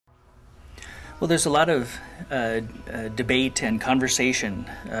Well, there's a lot of debate and conversation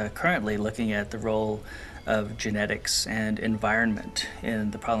currently looking at the role of genetics and environment in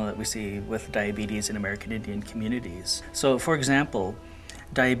the problem that we see with diabetes in American Indian communities. So, for example,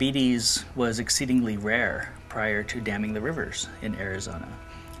 diabetes was exceedingly rare prior to damming the rivers in Arizona.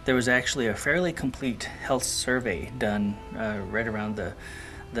 There was actually a fairly complete health survey done right around the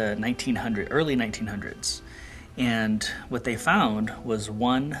early 1900s. And what they found was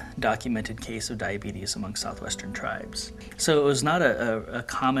one documented case of diabetes among southwestern tribes. So it was not a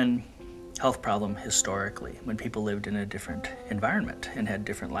common health problem historically when people lived in a different environment and had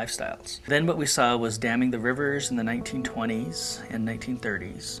different lifestyles. Then what we saw was damming the rivers in the 1920s and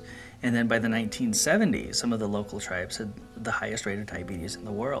 1930s. And then by the 1970s, some of the local tribes had the highest rate of diabetes in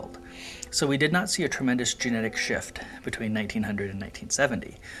the world. So we did not see a tremendous genetic shift between 1900 and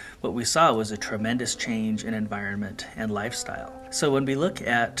 1970. What we saw was a tremendous change in environment and lifestyle. So when we look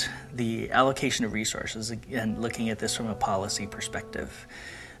at the allocation of resources, again, looking at this from a policy perspective,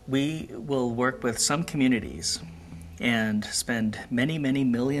 we will work with some communities and spend many, many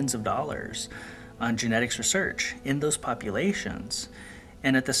millions of dollars on genetics research in those populations.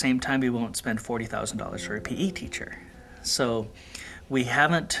 And at the same time, we won't spend $40,000 for a PE teacher. So we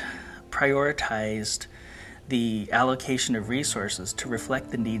haven't prioritized the allocation of resources to reflect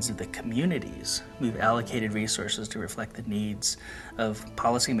the needs of the communities. We've allocated resources to reflect the needs of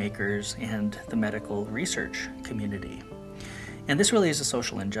policymakers and the medical research community. And this really is a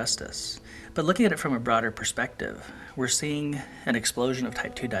social injustice. But looking at it from a broader perspective, we're seeing an explosion of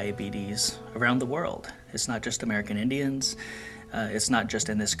type 2 diabetes around the world. It's not just American Indians. It's not just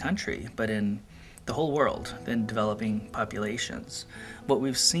in this country, but in the whole world, in developing populations. What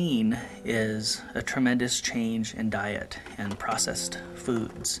we've seen is a tremendous change in diet and processed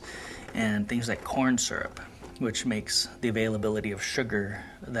foods and things like corn syrup, which makes the availability of sugar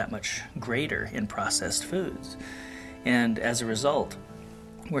that much greater in processed foods. And as a result,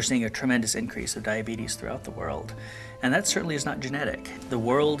 we're seeing a tremendous increase of diabetes throughout the world. And that certainly is not genetic. The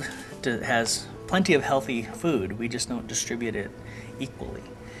world has plenty of healthy food, we just don't distribute it equally.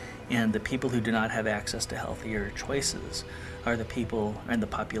 And the people who do not have access to healthier choices are the people and the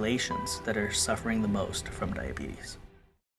populations that are suffering the most from diabetes.